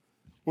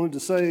Wanted to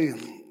say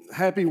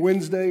happy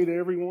Wednesday to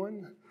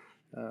everyone.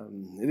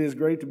 It is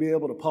great to be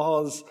able to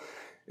pause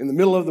in the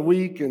middle of the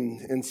week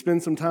and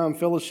spend some time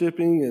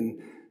fellowshipping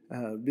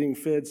and being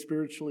fed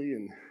spiritually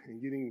and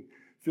getting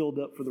filled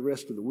up for the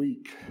rest of the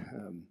week.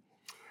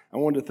 I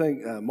wanted to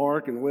thank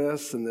Mark and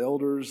Wes and the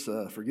elders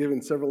for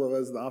giving several of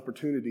us the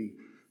opportunity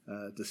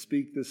to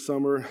speak this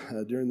summer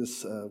during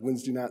this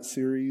Wednesday night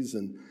series,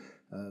 and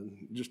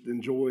just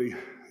enjoy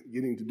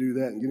getting to do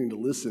that and getting to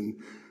listen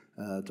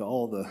to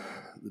all the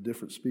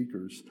different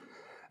speakers.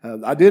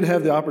 I did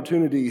have the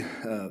opportunity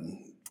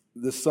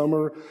this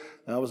summer.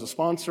 I was a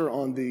sponsor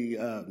on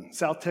the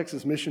South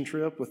Texas mission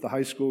trip with the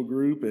high school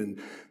group, and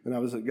then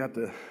I got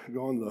to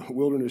go on the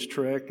wilderness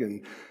trek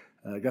and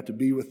got to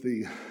be with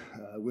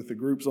the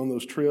groups on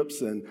those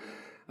trips. And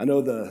I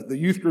know the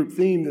youth group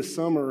theme this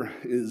summer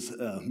is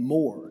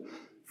more,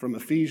 from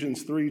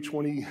Ephesians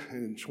 3:20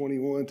 and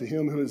 21, to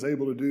him who is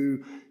able to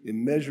do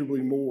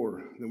immeasurably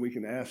more than we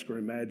can ask or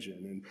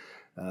imagine.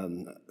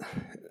 And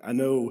I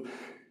know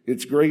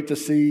it's great to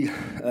see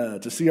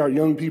our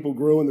young people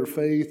grow in their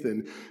faith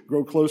and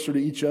grow closer to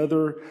each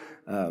other.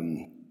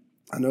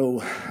 I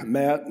know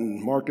Matt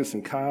and Marcus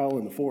and Kyle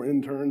and the 4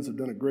 interns have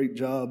done a great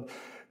job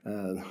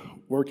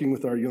working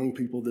with our young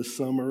people this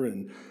summer,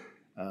 and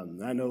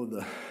I know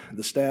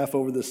the staff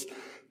over this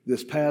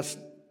past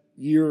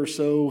year or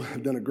so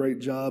have done a great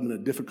job in a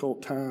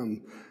difficult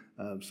time.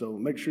 So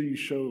make sure you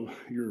show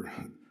your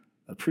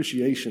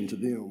appreciation to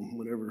them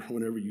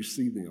whenever you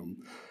see them.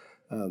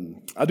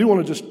 I do want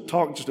to just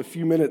talk just a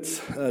few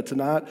minutes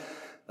tonight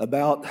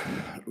about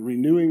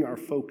renewing our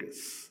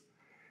focus.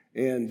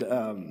 And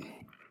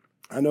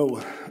I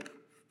know,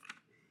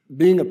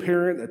 being a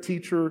parent, a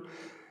teacher,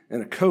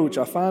 and a coach,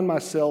 I find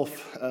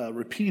myself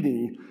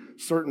repeating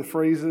certain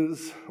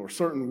phrases or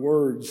certain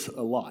words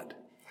a lot.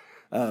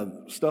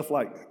 Stuff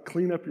like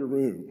clean up your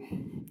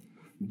room,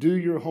 do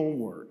your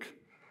homework,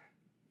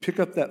 pick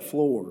up that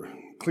floor,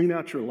 clean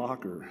out your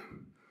locker,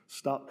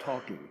 stop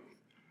talking.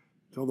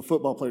 Tell the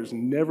football players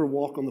never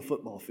walk on the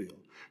football field.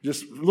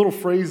 Just little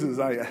phrases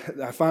I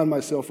find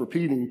myself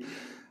repeating.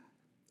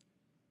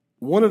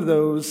 One of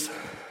those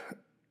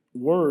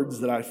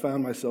words that I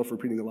found myself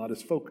repeating a lot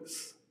is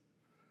focus.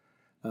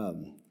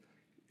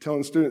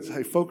 Telling students,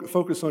 hey,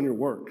 focus on your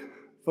work.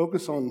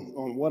 Focus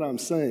on what I'm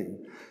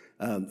saying.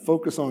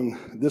 Focus on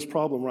this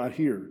problem right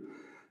here.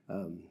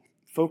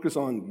 Focus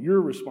on your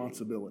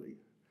responsibility.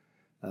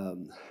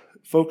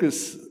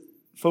 Focus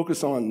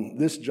on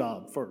this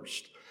job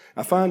first.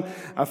 I find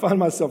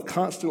myself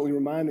constantly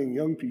reminding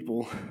young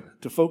people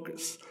to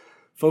focus.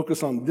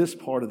 Focus on this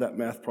part of that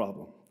math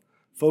problem.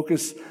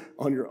 Focus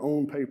on your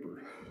own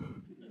paper.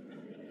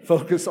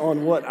 Focus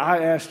on what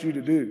I asked you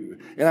to do.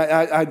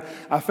 And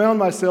I found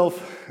myself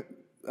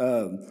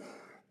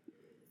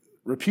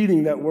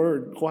repeating that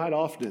word quite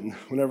often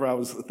whenever I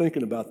was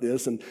thinking about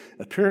this. And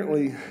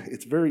apparently,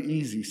 it's very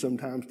easy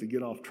sometimes to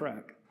get off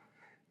track.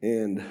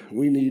 And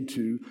we need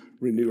to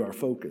renew our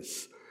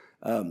focus.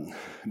 Do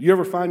you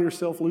ever find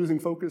yourself losing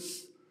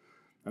focus?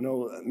 I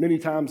know many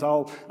times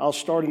I'll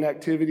start an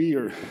activity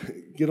or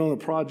get on a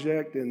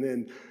project, and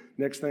then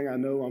next thing I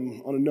know,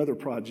 I'm on another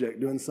project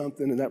doing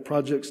something, and that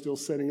project's still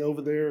sitting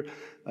over there.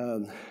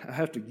 I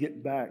have to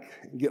get back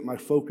and get my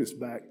focus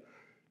back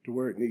to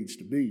where it needs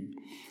to be.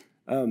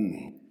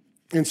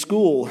 In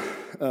school,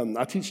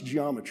 I teach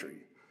geometry.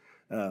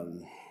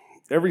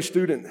 Every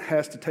student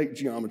has to take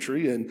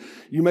geometry, and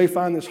you may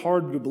find this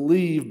hard to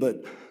believe,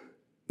 but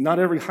not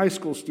every high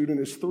school student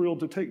is thrilled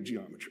to take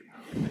geometry.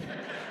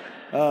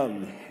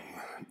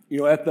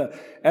 At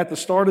the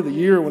start of the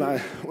year when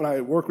I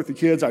work with the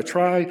kids, I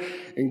try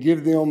and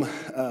give them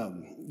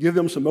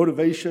some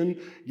motivation,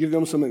 give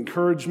them some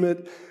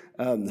encouragement.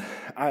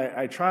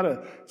 I try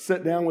to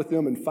sit down with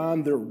them and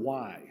find their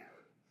why.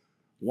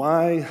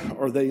 Why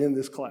are they in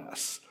this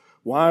class?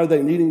 Why are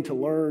they needing to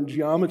learn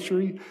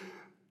geometry?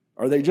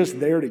 Are they just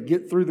there to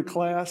get through the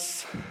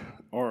class?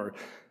 Are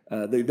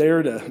they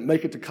there to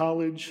make it to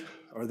college?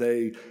 Are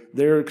they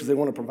there because they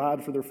want to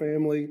provide for their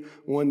family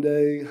one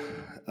day?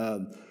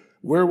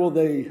 Where will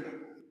they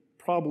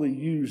probably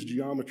use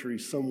geometry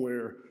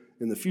somewhere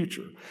in the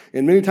future?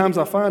 And many times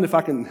I find if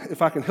I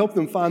can help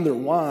them find their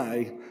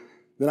why,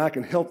 then I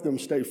can help them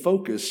stay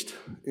focused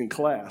in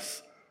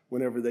class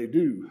whenever they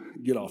do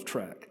get off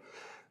track.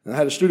 And I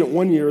had a student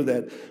one year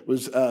that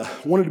was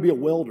wanted to be a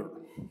welder.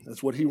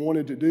 That's what he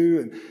wanted to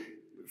do, and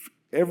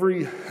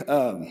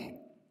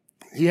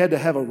he had to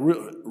have a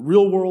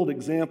real world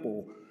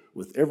example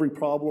with every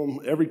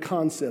problem, every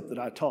concept that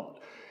I taught.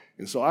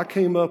 And so I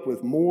came up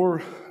with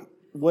more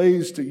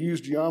ways to use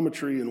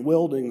geometry and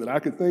welding that I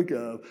could think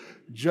of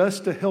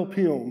just to help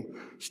him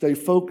stay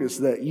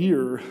focused that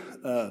year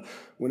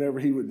whenever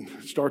he would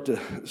start to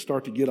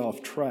get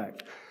off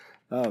track.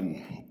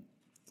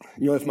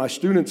 If my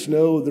students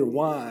know their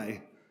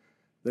why,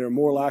 they're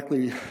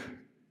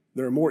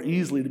more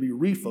easily to be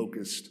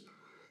refocused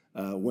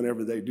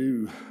whenever they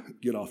do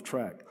get off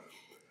track.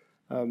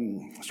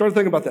 Started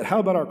thinking about that. How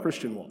about our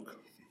Christian walk?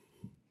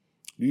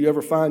 Do you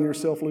ever find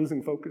yourself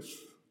losing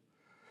focus?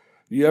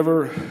 Do you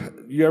ever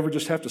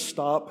just have to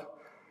stop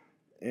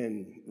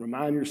and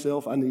remind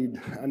yourself, I need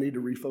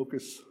to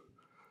refocus.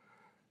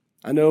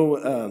 I know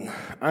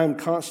I'm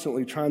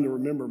constantly trying to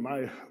remember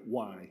my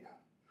why.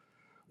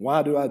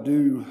 Why do I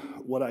do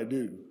what I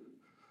do?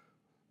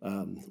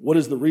 What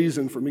is the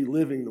reason for me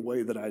living the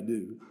way that I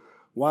do?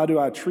 Why do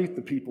I treat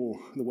the people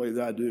the way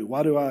that I do?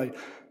 Why do I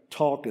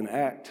talk and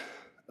act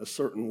a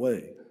certain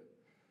way?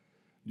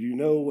 Do you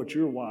know what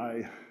your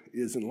why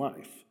is in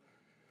life?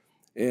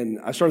 And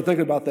I started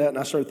thinking about that, and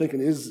I started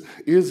thinking,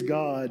 is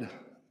God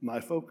my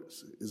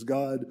focus? Is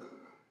God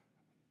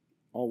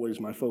always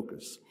my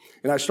focus?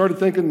 And I started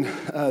thinking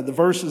the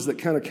verses that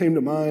kind of came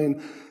to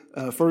mind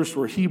first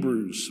were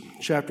Hebrews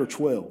chapter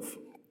 12.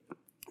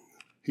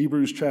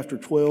 Hebrews chapter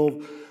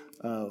 12,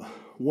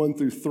 1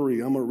 through 3.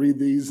 I'm going to read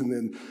these and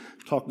then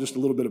talk just a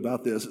little bit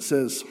about this. It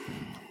says,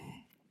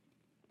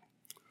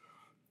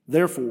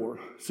 "Therefore,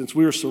 since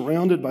we are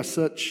surrounded by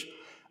such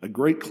a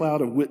great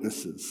cloud of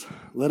witnesses,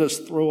 let us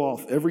throw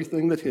off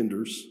everything that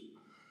hinders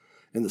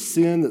and the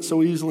sin that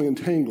so easily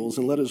entangles,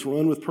 and let us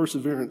run with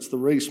perseverance the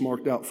race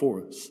marked out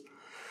for us.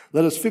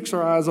 Let us fix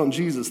our eyes on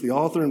Jesus, the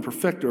author and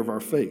perfecter of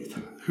our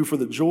faith, who for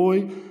the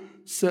joy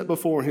set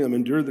before him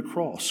endured the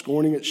cross,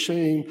 scorning its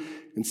shame,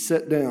 and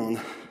sat down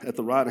at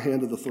the right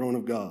hand of the throne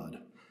of God.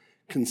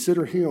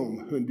 Consider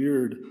him who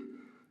endured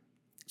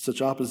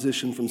such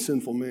opposition from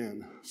sinful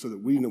men, so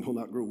that we will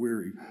not grow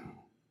weary,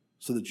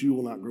 so that you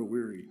will not grow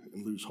weary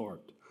and lose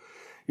heart."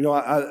 You know,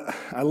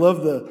 I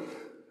love the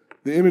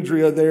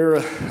imagery of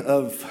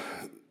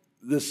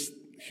this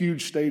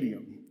huge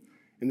stadium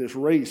and this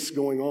race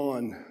going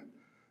on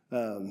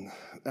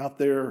out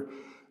there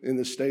in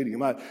this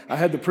stadium. I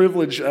had the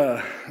privilege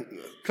a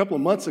couple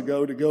of months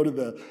ago to go to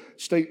the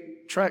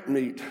state track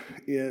meet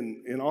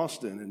in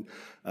Austin,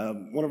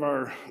 and one of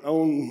our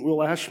own,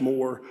 Will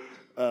Ashmore,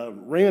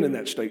 ran in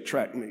that state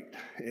track meet.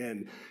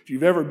 And if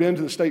you've ever been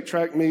to the state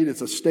track meet,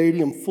 it's a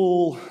stadium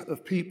full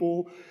of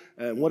people,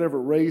 whatever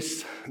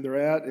race they're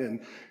at.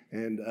 And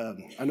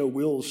I know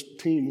Will's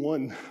team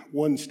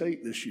won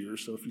state this year,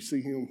 so if you see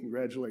him,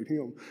 congratulate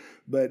him.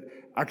 But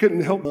I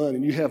couldn't help but,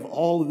 and you have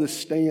all of the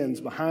stands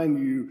behind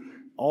you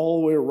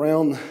all the way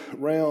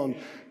around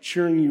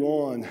cheering you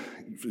on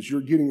as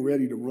you're getting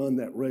ready to run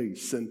that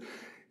race. And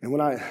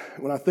when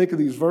I think of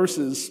these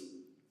verses,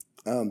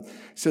 it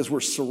says we're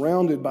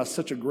surrounded by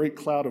such a great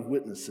cloud of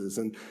witnesses.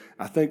 And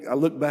I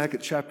look back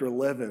at chapter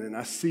 11 and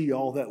I see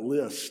all that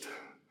list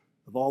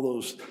of all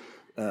those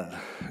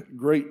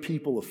great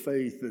people of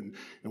faith and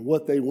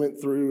what they went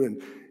through,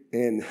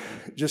 and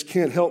just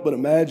can't help but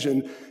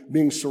imagine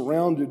being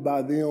surrounded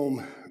by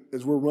them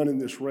as we're running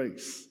this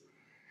race.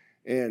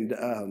 And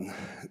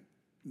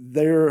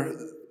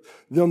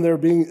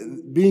them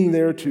being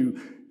there to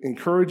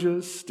encourage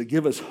us, to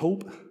give us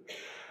hope,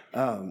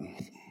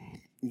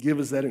 give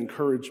us that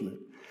encouragement.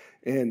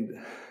 And,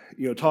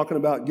 you know, talking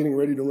about getting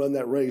ready to run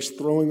that race,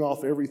 throwing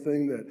off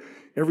everything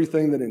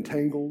that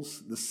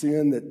entangles, the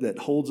sin that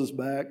holds us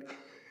back.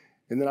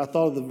 And then I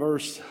thought of the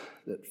verse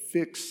that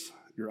fix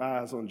your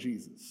eyes on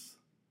Jesus.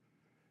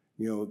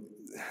 You know,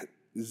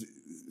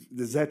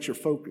 is that your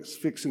focus?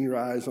 Fixing your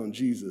eyes on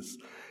Jesus.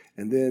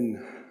 And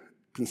then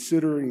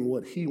considering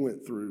what he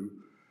went through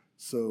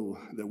so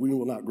that we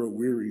will not grow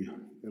weary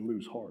and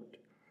lose heart.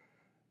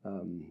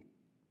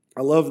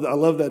 I love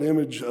that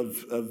image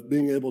of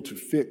being able to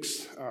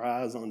fix our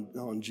eyes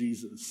on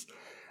Jesus.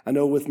 I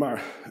know with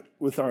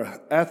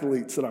our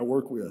athletes that I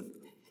work with,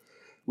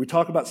 we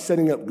talk about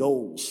setting up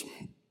goals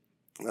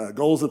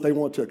that they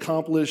want to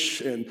accomplish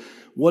and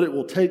what it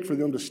will take for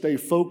them to stay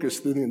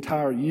focused through the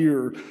entire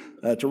year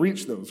to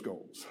reach those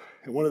goals.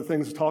 And one of the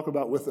things we talk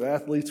about with the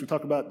athletes, we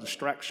talk about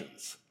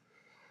distractions,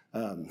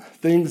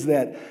 things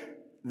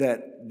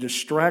that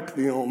distract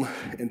them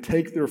and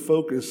take their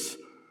focus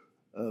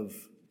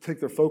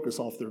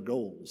off their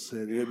goals.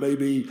 And it may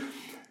be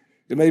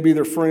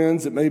their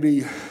friends, it may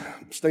be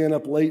staying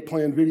up late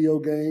playing video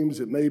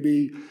games, it may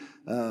be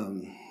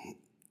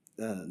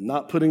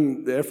not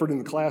putting the effort in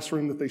the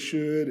classroom that they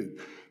should, and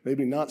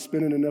maybe not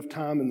spending enough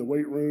time in the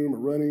weight room or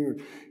running,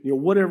 or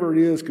whatever it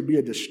is could be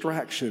a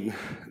distraction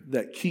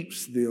that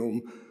keeps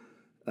them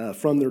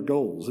from their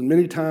goals. And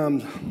many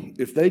times,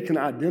 if they can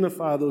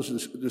identify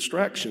those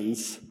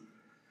distractions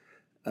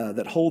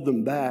that hold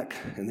them back,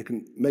 and they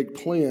can make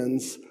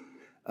plans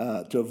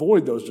to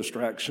avoid those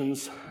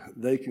distractions,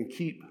 they can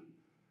keep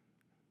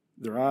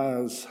their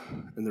eyes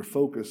and their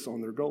focus on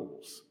their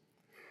goals.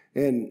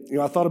 And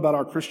I thought about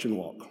our Christian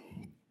walk.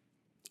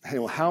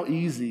 How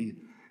easy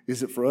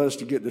is it for us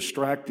to get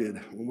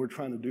distracted when we're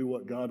trying to do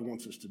what God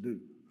wants us to do?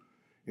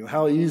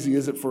 How easy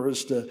is it for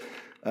us to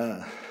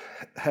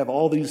have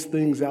all these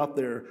things out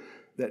there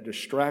that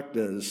distract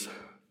us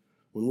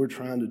when we're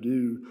trying to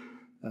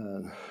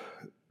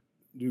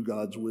do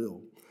God's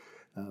will?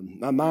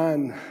 My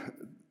mind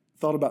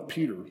thought about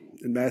Peter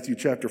in Matthew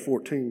chapter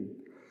 14.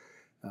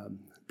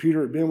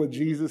 Peter had been with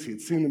Jesus. He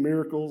had seen the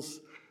miracles.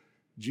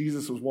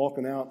 Jesus was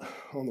walking out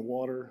on the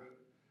water.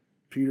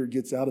 Peter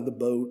gets out of the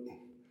boat,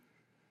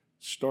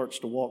 starts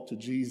to walk to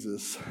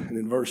Jesus. And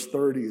in verse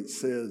 30, it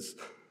says,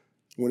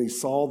 when he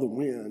saw the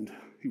wind,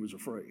 he was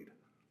afraid.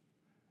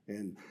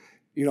 And,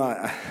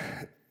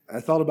 I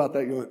thought about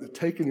that,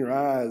 taking your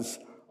eyes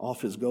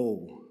off his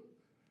goal.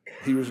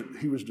 He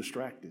was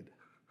distracted.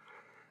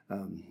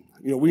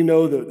 We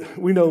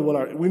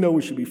know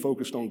we should be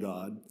focused on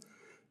God,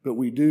 but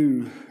we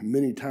do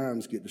many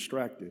times get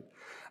distracted.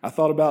 I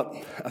thought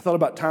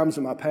about times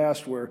in my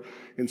past where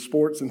in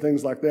sports and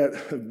things like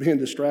that, being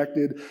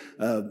distracted.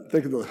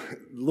 Think of the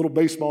little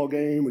baseball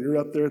game when you're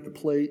up there at the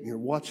plate and you're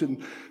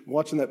watching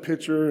that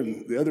pitcher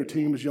and the other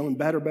team is yelling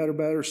batter, batter,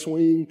 batter,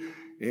 swing,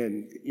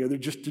 and they're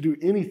just to do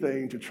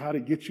anything to try to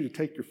get you to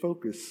take your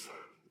focus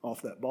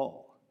off that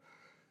ball.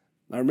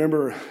 I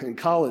remember in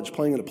college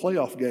playing in a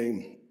playoff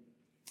game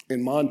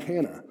in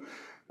Montana.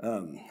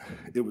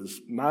 It was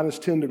minus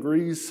 10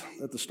 degrees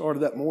at the start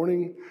of that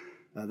morning.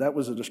 That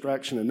was a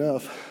distraction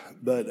enough,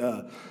 but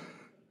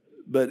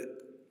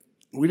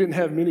we didn't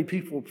have many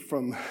people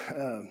from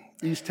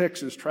East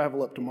Texas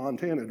travel up to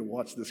Montana to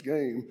watch this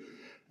game.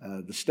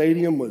 The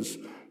stadium was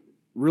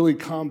really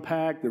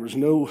compact. There was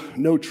no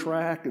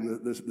track,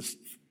 and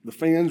the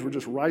fans were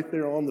just right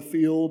there on the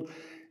field,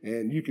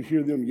 and you could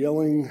hear them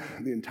yelling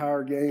the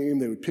entire game.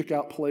 They would pick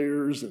out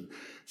players and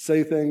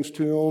say things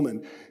to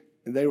them,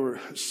 and they were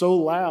so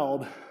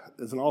loud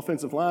as an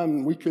offensive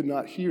lineman, we could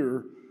not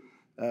hear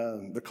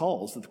the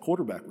calls that the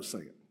quarterback was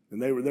saying.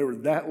 And they were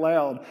that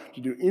loud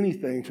to do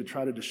anything to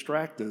try to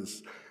distract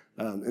us.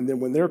 And then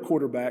when their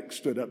quarterback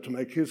stood up to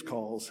make his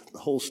calls, the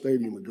whole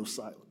stadium would go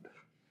silent.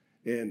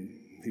 And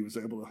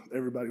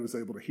everybody was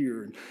able to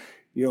hear. And,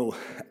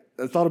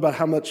 I thought about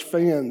how much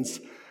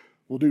fans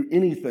will do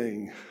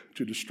anything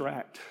to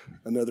distract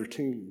another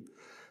team.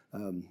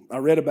 I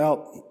read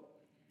about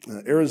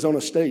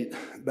Arizona State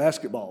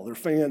basketball. Their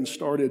fans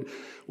started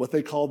what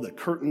they called the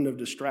curtain of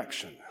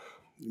distraction.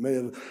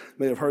 You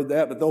may have heard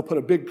that, but they'll put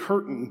a big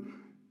curtain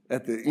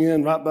at the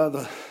end, right by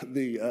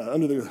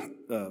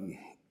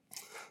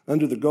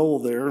under the goal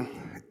there.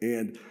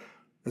 And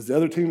as the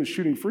other team is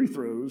shooting free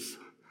throws,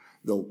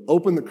 they'll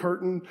open the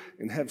curtain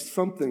and have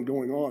something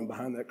going on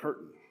behind that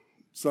curtain.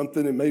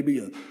 Something, it may be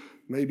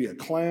a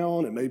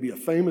clown, it may be a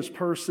famous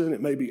person,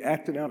 it may be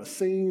acting out a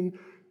scene,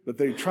 but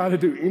they try to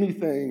do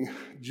anything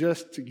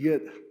just to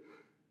get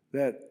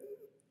that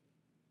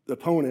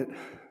opponent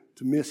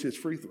to miss his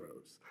free throws.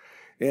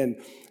 And,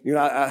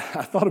 I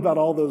thought about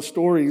all those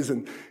stories,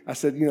 and I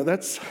said,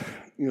 that's,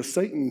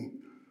 Satan,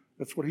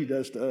 that's what he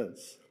does to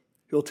us.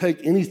 He'll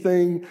take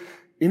anything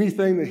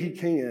that he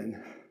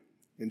can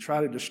and try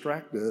to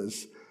distract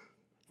us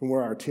from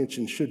where our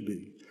attention should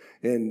be.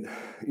 And,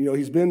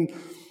 he's been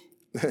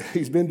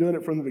doing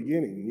it from the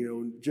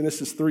beginning.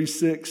 Genesis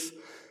 3:6,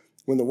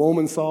 when the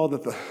woman saw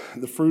that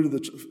the fruit of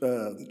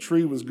the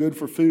tree was good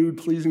for food,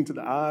 pleasing to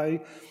the eye,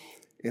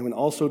 and when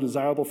also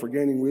desirable for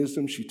gaining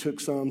wisdom, she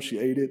took some, she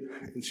ate it,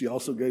 and she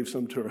also gave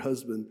some to her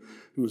husband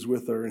who was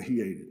with her, and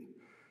he ate it.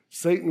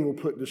 Satan will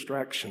put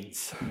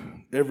distractions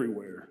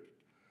everywhere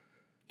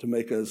to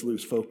make us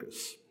lose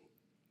focus.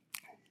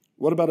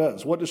 What about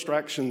us? What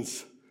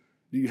distractions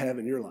do you have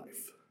in your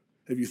life?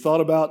 Have you thought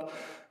about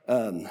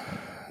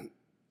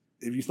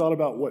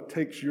what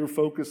takes your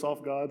focus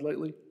off God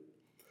lately?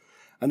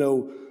 I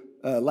know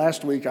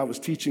last week I was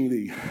teaching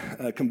the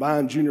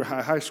combined junior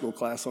high school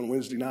class on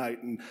Wednesday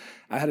night, and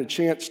I had a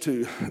chance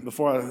to,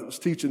 before I was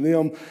teaching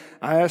them,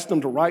 I asked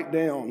them to write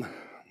down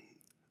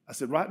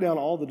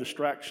all the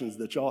distractions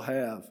that y'all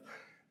have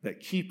that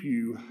keep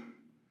you,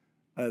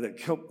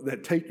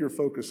 that take your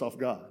focus off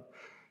God.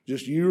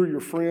 Just you or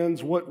your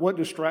friends, what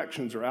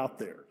distractions are out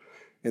there?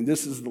 And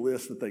this is the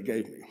list that they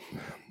gave me.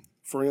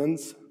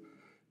 Friends,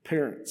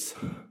 parents,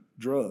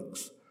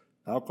 drugs,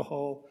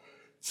 alcohol,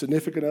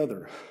 significant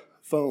other,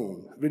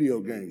 phone, video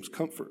games,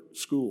 comfort,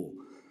 school,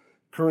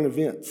 current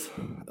events,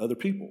 other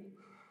people,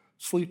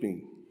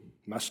 sleeping,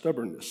 my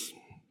stubbornness,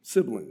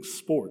 siblings,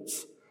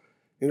 sports,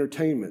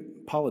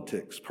 entertainment,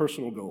 politics,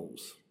 personal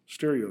goals,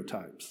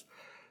 stereotypes,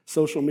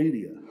 social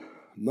media,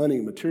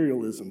 money,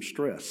 materialism,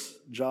 stress,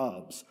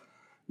 jobs,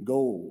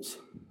 goals,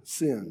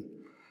 sin,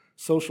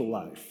 social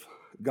life,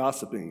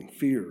 gossiping,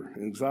 fear,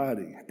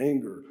 anxiety,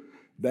 anger,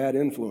 bad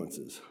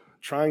influences,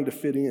 trying to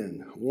fit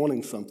in,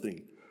 wanting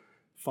something,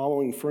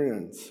 following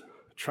friends,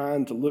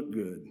 trying to look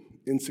good,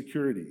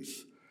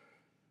 insecurities,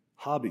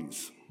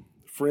 hobbies,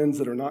 friends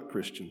that are not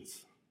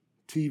Christians,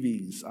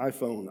 TVs,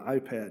 iPhone,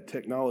 iPad,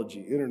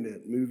 technology,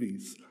 internet,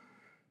 movies,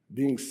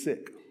 being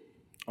sick,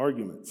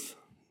 arguments,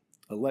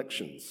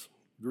 elections,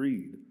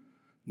 greed,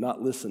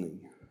 not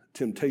listening,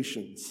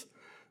 temptations,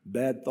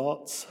 bad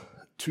thoughts,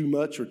 too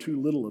much or too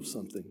little of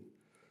something,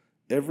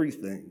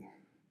 everything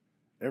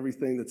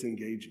that's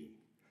engaging.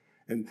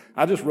 And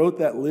I just wrote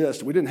that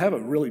list. We didn't have a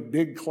really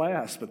big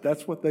class, but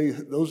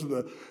those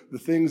are the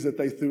things that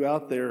they threw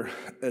out there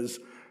as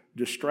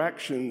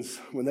distractions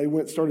when they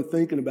started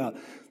thinking about,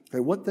 okay,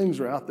 what things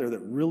are out there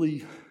that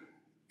really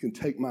can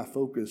take my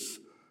focus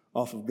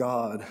off of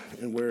God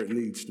and where it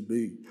needs to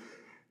be.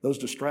 Those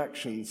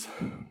distractions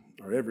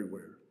are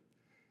everywhere.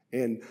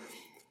 And,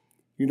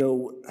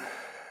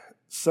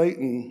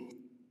 Satan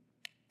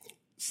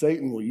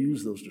will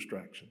use those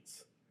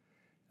distractions.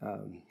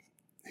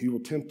 He will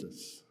tempt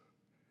us.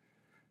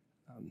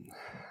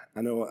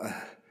 I know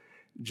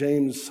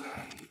James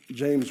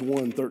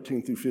 1,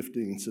 13 through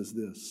 15 says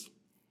this.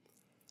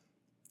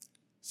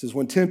 It says,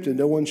 when tempted,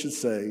 no one should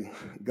say,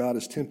 God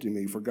is tempting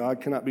me, for God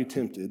cannot be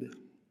tempted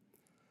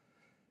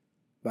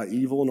by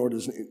evil, nor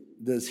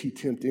does he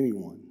tempt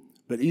anyone.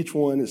 But each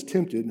one is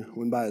tempted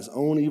when by his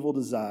own evil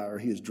desire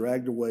he is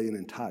dragged away and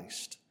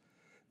enticed.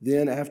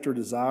 Then after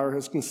desire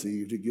has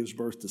conceived, it gives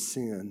birth to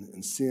sin,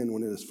 and sin,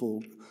 when it is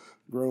full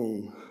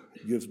grown,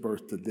 gives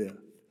birth to death.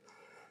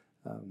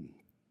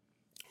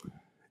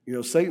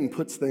 Satan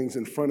puts things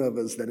in front of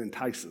us that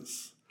entice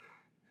us.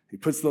 He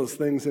puts those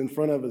things in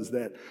front of us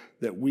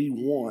that we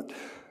want.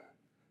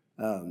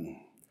 I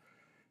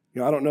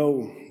don't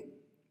know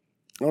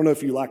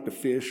if you like to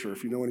fish or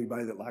if you know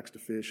anybody that likes to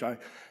fish. I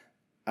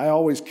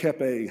always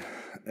kept a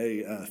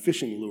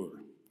fishing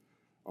lure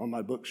on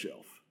my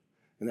bookshelf.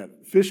 And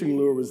that fishing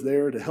lure was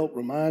there to help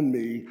remind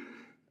me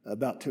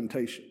about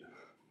temptation.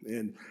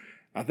 And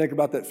I think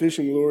about that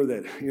fishing lure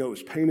that, it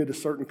was painted a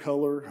certain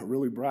color, a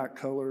really bright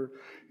color.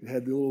 It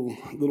had the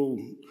little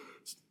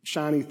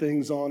shiny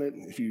things on it.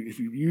 If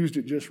you used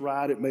it just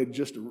right, it made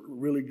just a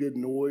really good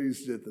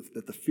noise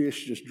that the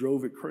fish just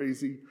drove it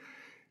crazy.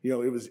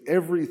 It was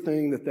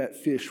everything that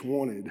fish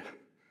wanted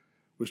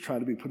was trying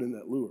to be put in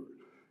that lure.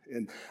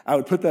 And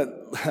I'd put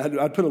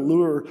a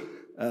lure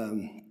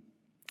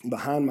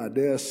behind my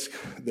desk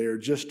there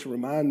just to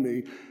remind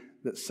me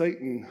that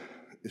Satan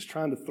is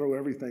trying to throw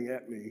everything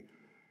at me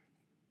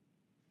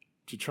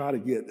to try to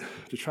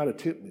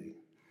tempt me.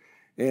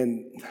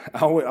 And I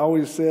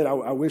always said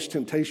I wish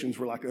temptations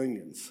were like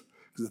onions.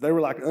 Because if they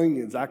were like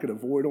onions, I could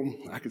avoid them.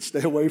 I could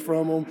stay away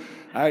from them.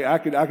 I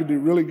could do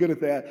really good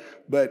at that.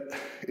 But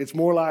it's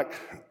more like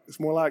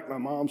my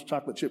mom's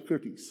chocolate chip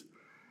cookies.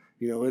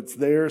 It's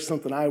there,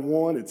 something I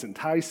want. It's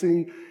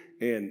enticing,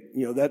 and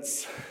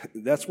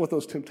that's what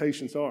those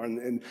temptations are.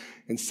 And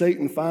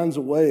Satan finds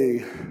a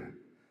way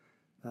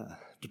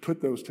to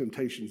put those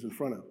temptations in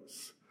front of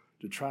us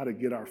to try to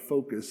get our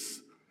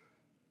focus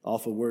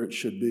off of where it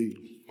should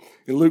be.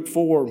 In Luke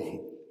 4,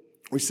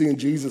 we see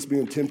Jesus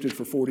being tempted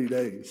for 40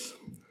 days.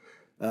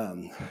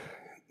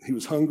 He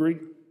was hungry.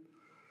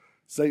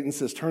 Satan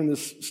says, turn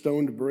this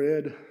stone to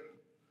bread.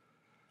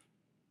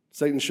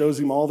 Satan shows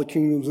him all the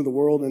kingdoms of the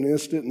world in an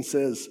instant and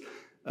says,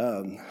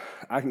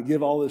 I can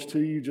give all this to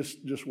you,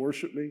 just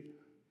worship me.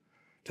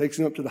 Takes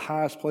him up to the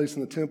highest place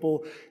in the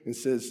temple and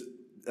says,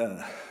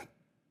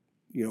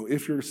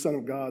 if you're a son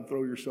of God,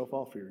 throw yourself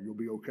off here. You'll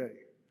be okay.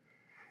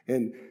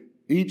 And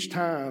each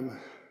time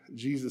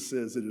Jesus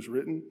says, it is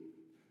written,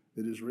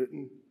 it is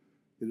written,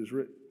 it is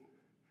written.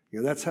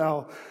 That's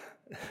how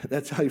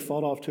he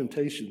fought off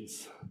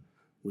temptations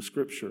with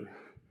Scripture.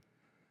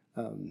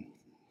 And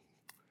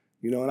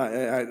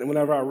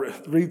whenever I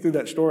read through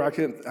that story, I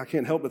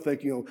can't help but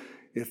think,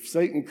 if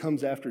Satan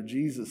comes after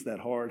Jesus that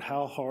hard,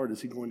 how hard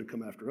is he going to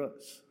come after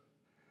us?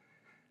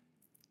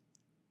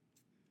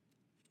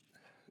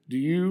 Do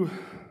you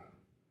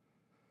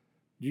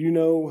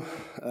know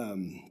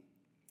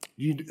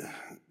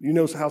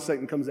how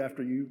Satan comes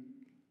after you?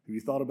 Have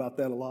you thought about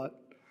that a lot?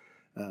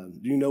 Do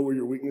you know where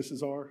your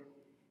weaknesses are?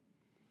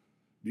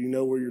 Do you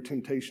know where your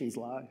temptations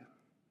lie?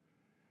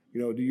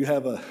 Do you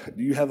have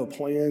a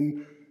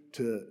plan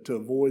to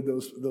avoid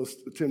those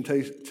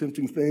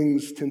tempting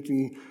things,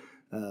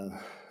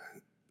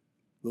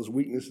 those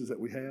weaknesses that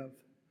we have?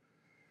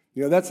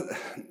 That's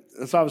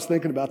what I was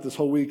thinking about this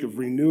whole week of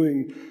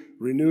renewing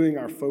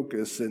our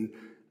focus. And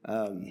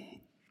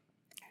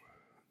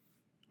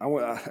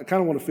I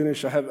kind of want to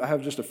finish. I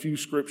have just a few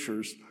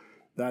scriptures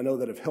that I know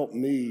that have helped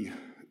me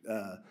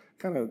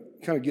kind of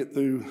get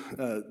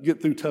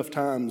through tough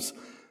times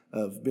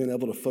of being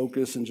able to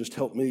focus and just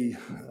help me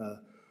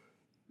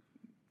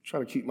try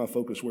to keep my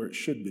focus where it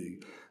should be.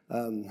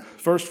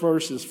 First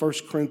verse is 1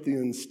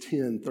 Corinthians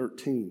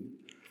 10:13.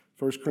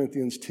 1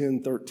 Corinthians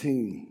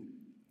 10:13.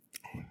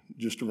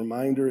 Just a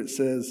reminder, it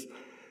says,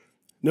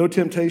 no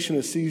temptation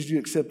has seized you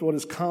except what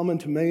is common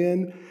to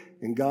man,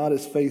 and God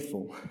is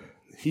faithful.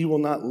 He will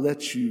not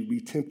let you be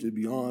tempted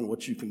beyond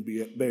what you can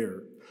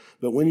bear.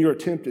 But when you are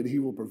tempted, he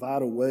will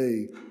provide a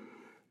way.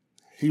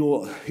 He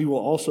will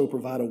also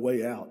provide a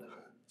way out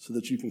so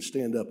that you can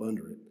stand up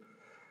under it.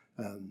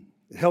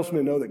 It helps me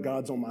to know that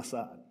God's on my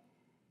side,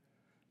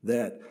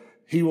 that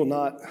he will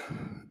not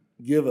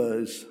give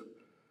us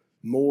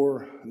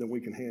more than we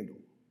can handle,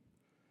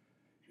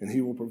 and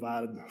he will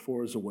provide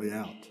for us a way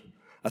out.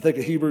 I think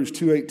of Hebrews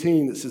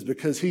 2:18 that says,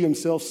 because he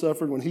himself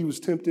suffered when he was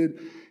tempted,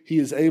 he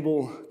is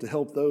able to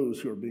help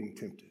those who are being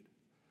tempted.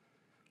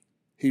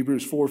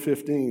 Hebrews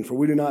 4:15, for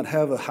we do not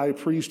have a high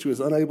priest who is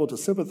unable to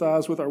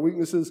sympathize with our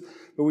weaknesses,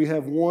 but we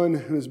have one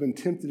who has been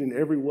tempted in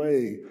every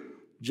way,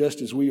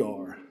 just as we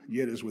are,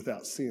 yet is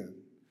without sin.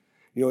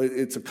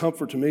 It's a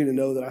comfort to me to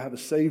know that I have a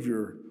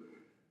Savior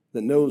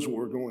that knows what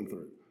we're going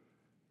through,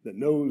 that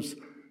knows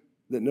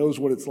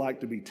what it's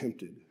like to be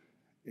tempted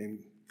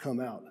and come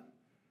out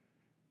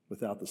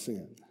without the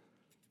sin.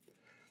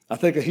 I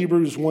think of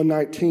Psalms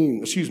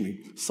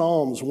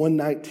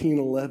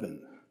 119:11.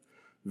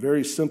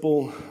 Very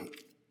simple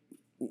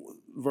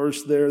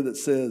verse there that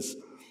says,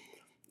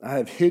 I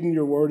have hidden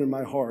your word in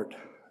my heart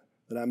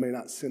that I may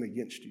not sin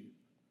against you.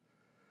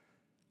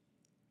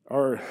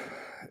 Are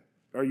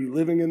you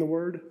living in the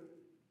word?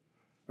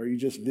 Or are you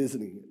just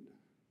visiting it?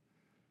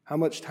 How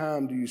much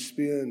time do you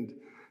spend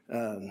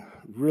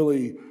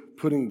really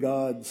putting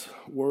God's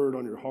word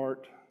on your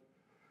heart?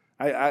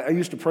 I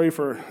used to pray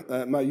for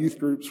my youth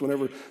groups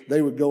whenever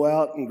they would go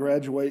out and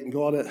graduate and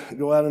go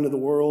out into the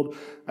world.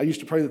 I used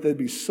to pray that they'd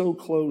be so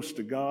close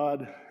to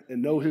God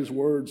and know his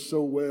word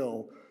so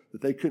well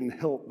that they couldn't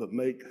help but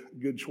make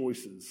good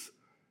choices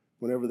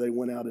whenever they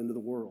went out into the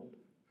world.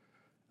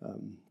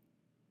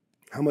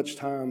 How much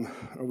time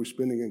are we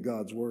spending in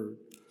God's word?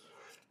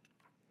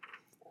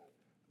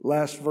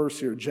 Last verse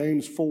here,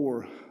 James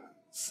 4,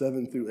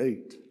 7 through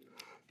 8.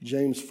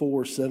 James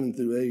 4, 7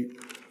 through 8.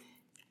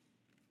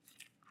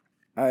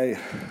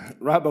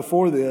 Right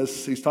before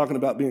this, he's talking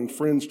about being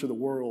friends to the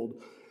world,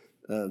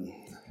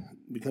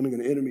 becoming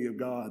an enemy of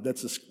God.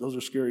 Those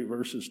are scary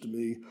verses to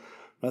me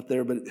right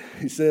there. But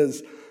he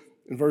says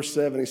in verse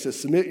 7, he says,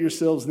 submit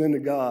yourselves then to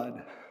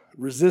God.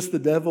 Resist the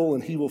devil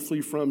and he will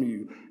flee from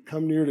you.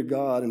 Come near to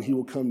God and he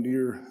will come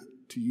near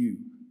to you.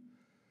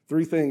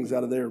 3 things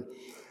out of there.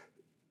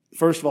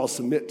 First of all,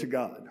 submit to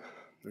God.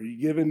 Are you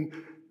giving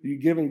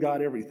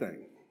God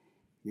everything?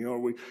 I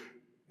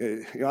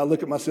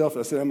look at myself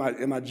and I say,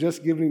 am I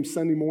just giving him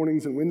Sunday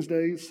mornings and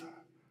Wednesdays?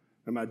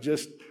 Am I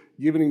just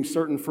giving him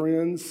certain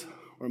friends?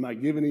 Or am I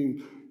giving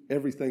him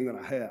everything that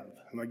I have?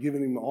 Am I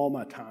giving him all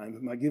my time?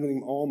 Am I giving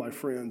him all my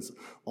friends,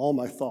 all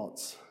my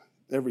thoughts,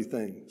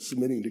 everything,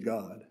 submitting to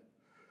God?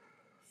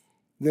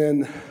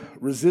 Then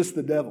resist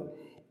the devil.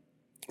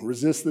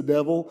 Resist the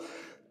devil,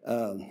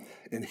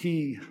 and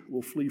he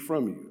will flee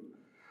from you.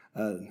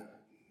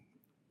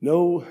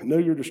 Know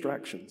your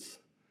distractions.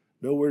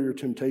 Know where your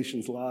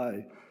temptations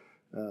lie,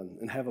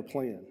 and have a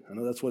plan. I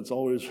know that's what's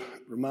always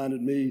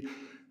reminded me.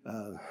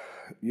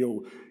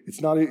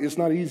 It's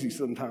not easy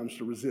sometimes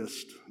to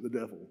resist the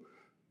devil,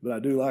 but I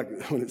do like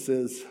it when it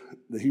says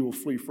that he will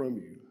flee from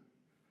you.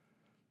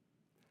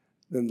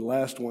 Then the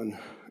last one,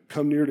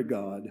 come near to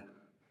God,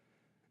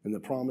 and the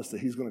promise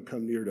that he's going to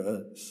come near to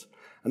us.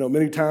 I know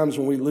many times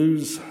when we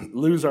lose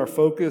our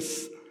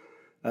focus,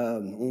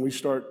 when we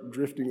start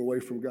drifting away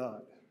from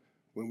God,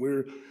 when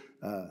we're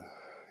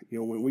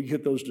when we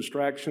get those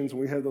distractions,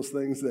 when we have those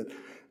things that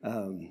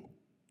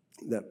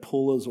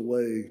pull us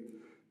away,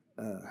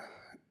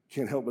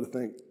 can't help but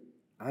think,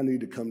 I need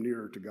to come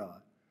nearer to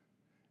God,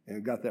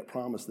 and got that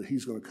promise that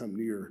he's going to come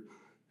near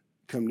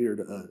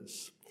to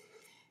us.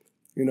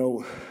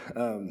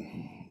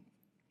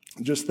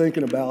 Just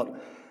thinking about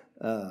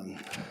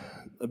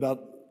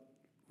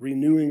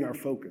renewing our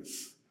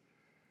focus,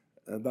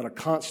 about a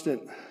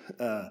constant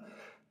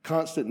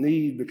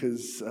need,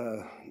 because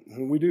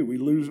we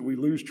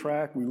lose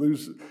track, we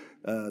lose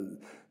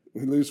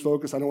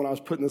focus. I know when I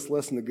was putting this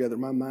lesson together,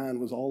 my mind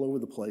was all over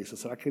the place. I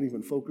said, I can't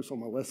even focus on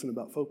my lesson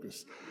about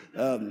focus.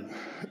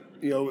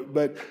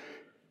 But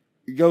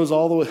it goes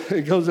all the way,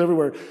 it goes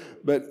everywhere.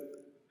 But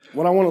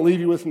what I want to leave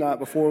you with tonight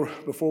before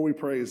we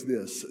pray is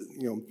this.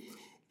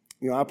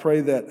 I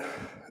pray that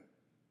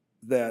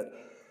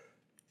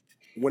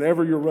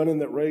whenever you're running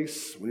that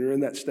race, when you're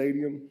in that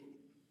stadium,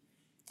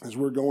 as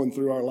we're going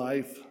through our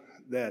life,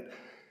 that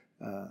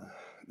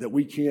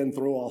we can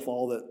throw off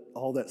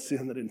all that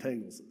sin that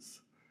entangles us,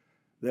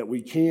 that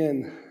we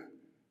can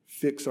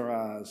fix our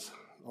eyes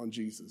on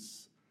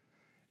Jesus,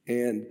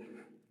 and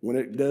when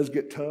it does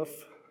get tough,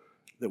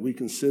 that we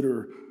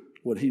consider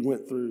what he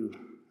went through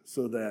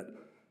so that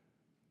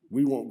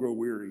we won't grow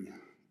weary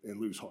and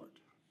lose heart.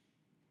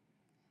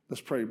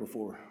 Let's pray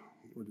before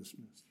we're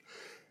dismissed.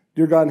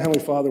 Dear God and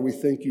Heavenly Father, we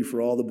thank you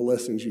for all the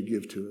blessings you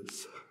give to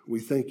us. We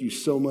thank you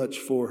so much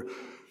for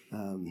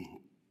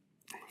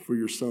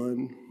your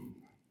Son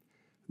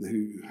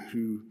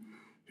who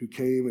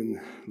came and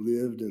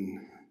lived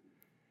and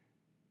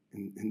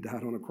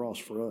died on a cross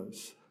for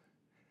us.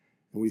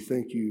 And we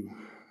thank you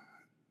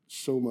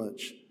so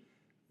much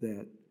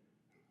that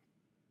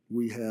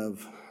we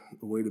have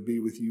a way to be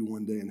with you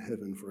one day in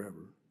heaven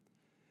forever.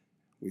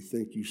 We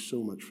thank you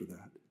so much for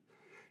that.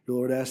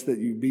 Lord, ask that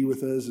you be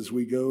with us as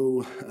we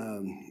go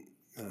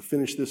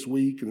finish this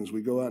week, and as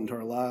we go out into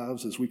our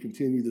lives, as we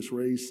continue this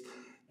race,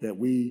 that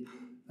we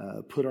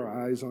put our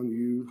eyes on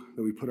you,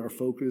 that we put our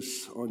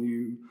focus on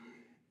you,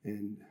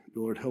 and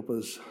Lord, help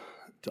us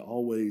to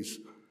always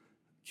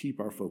keep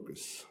our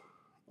focus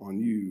on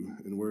you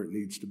and where it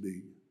needs to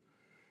be.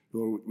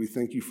 Lord, we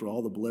thank you for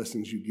all the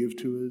blessings you give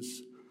to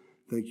us.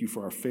 Thank you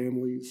for our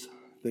families.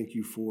 Thank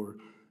you for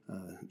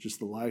just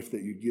the life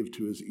that you give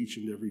to us each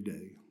and every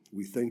day.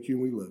 We thank you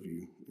and we love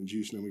you. In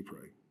Jesus' name we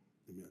pray.